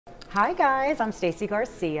Hi guys, I'm Stacy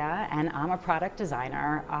Garcia and I'm a product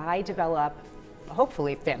designer. I develop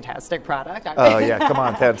hopefully fantastic product. Oh yeah, come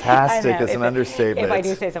on, fantastic is an understatement. If I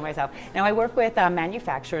do say so myself. Now I work with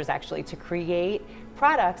manufacturers actually to create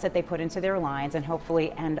products that they put into their lines and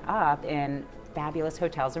hopefully end up in fabulous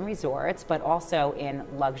hotels and resorts, but also in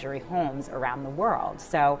luxury homes around the world.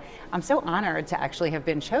 So I'm so honored to actually have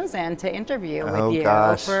been chosen to interview with you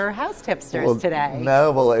for House Tipsters today.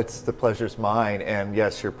 Well, it's the pleasure's mine, and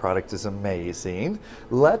yes, your product is amazing.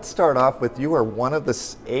 Let's start off with, you are one of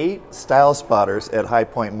the 8 style spotters at High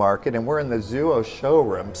Point Market, and we're in the Zuo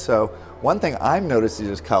showroom. So one thing I'm noticing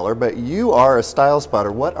is color, but you are a style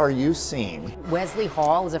spotter. What are you seeing? Wesley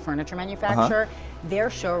Hall is a furniture manufacturer.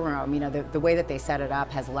 Their showroom, you know, the way that they set it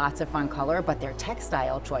up has lots of fun color, but their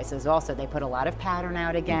textile choices also, they put a lot of pattern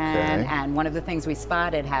out again. And one of the things we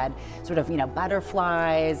spotted had sort of, you know,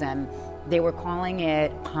 butterflies, and they were calling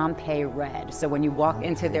it Pompeii Red. So when you walk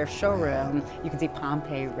into their showroom, you can see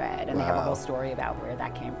Pompeii Red, and they have a whole story about where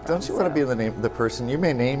that came from. Don't you want to be the person, you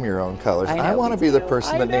may name your own colors. I want to be the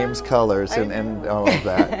person that names colors and all of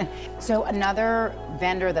that. So another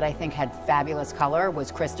vendor that I think had fabulous color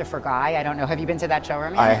was Christopher Guy. I don't know, have you been to that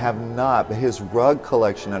showroom yet? I have not, but his rug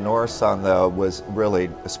collection, Honora-san, though, was really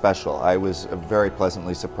special. I was very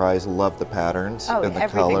pleasantly surprised, loved the patterns and the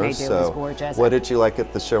colors. They do was gorgeous. What did you like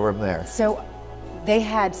at the showroom there? So they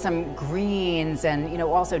had some greens and, you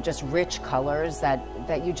know, also just rich colors that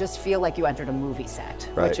you just feel like you entered a movie set,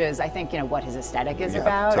 which is, I think, you know, what his aesthetic is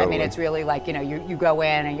about. Totally. I mean, it's really like, you know, you go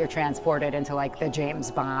in and you're transported into like the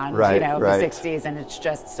James Bond, you know, the 60s, and it's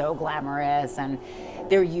just so glamorous, and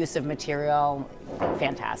their use of material,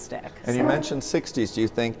 fantastic. And you mentioned 60s. Do you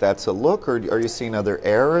think that's a look, or are you seeing other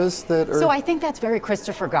eras that are? So I think that's very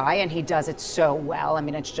Christopher Guy, and he does it so well. I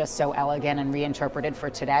mean, it's just so elegant and reinterpreted for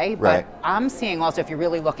today. But I'm seeing also, if you're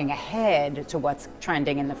really looking ahead to what's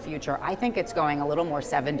trending in the future, I think it's going a little more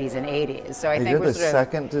 70s and 80s. So I think you're we're the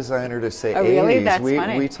second designer to say 80s. Really? That's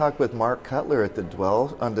funny. We talked with Mark Cutler at the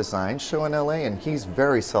Dwell on Design show in LA, and he's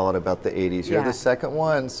very solid about the 80s. You're the second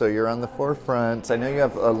one, so you're on the forefront. I know you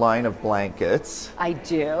have a line of blankets. I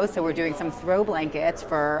do. So we're doing some throw blankets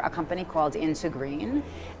for a company called Into Green,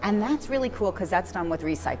 and that's really cool because that's done with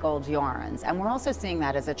recycled yarns. And we're also seeing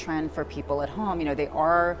that as a trend for people at home. You know, they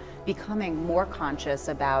are becoming more conscious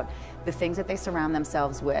about the things that they surround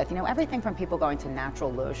themselves with. You know, everything from people going to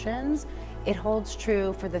natural lotions, it holds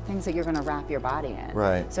true for the things that you're going to wrap your body in.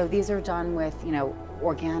 Right. So these are done with, you know,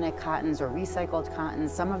 organic cottons or recycled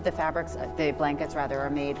cottons. Some of the fabrics, the blankets rather, are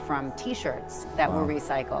made from t-shirts that were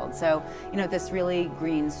recycled. So, you know, this really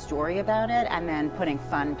green story about it, and then putting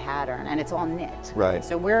fun pattern, and it's all knit. Right.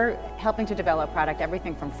 So we're helping to develop product,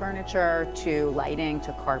 everything from furniture to lighting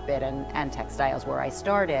to carpet and textiles, where I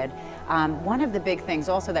started. One of the big things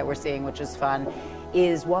also that we're seeing, which is fun,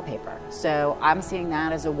 is wallpaper. So I'm seeing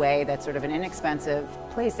that as a way that's sort of an inexpensive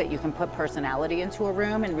place that you can put personality into a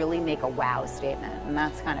room and really make a wow statement, and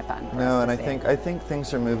that's kind of fun. No, and I think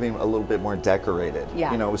things are moving a little bit more decorated.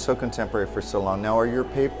 Yeah. You know, it was so contemporary for so long. Now, are your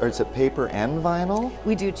paper? Is it paper and vinyl?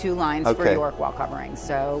 We do 2 lines for York wall coverings.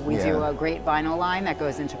 So we do a great vinyl line that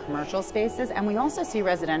goes into commercial spaces, and we also see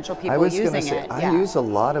residential people using it. I use a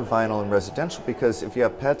lot of vinyl in residential because if you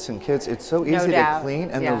have pets and kids, it's so easy to clean,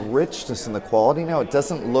 and the richness and the quality now, it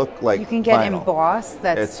doesn't look like you can get vinyl. Embossed.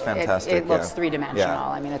 It's fantastic. It looks 3-dimensional.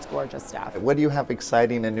 I mean, it's gorgeous stuff. What do you have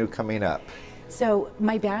exciting and new coming up? So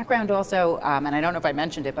my background also, and I don't know if I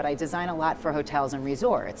mentioned it, but I design a lot for hotels and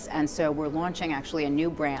resorts. And so we're launching actually a new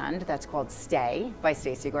brand that's called Stay by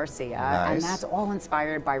Stacy Garcia. And that's all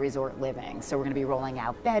inspired by resort living. So we're going to be rolling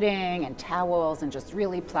out bedding and towels and just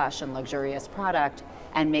really plush and luxurious product,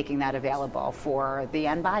 and making that available for the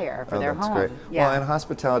end buyer for their home. Great. Well, in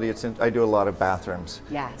hospitality, I do a lot of bathrooms.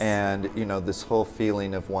 Yes. And you know, this whole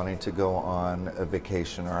feeling of wanting to go on a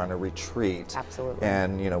vacation or on a retreat. Absolutely.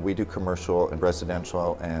 And you know, we do commercial and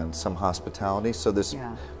residential and some hospitality. So this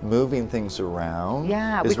moving things around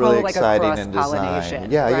is really exciting in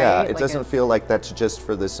design. Yeah. It doesn't feel like that's just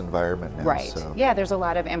for this environment now. Right. So. Yeah, there's a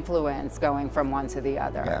lot of influence going from one to the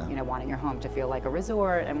other. You know, wanting your home to feel like a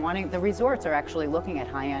resort, and the resorts are actually looking at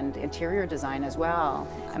high-end interior design as well,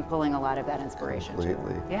 and pulling a lot of that inspiration.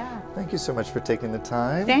 Completely. Yeah. Thank you so much for taking the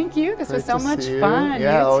time. Thank you. This was so much fun.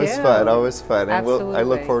 Yeah, always fun. Always fun. And Absolutely. I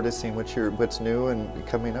look forward to seeing what's new and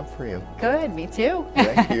coming up for you. Good. Me too.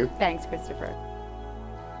 Thank you. Thanks, Christopher.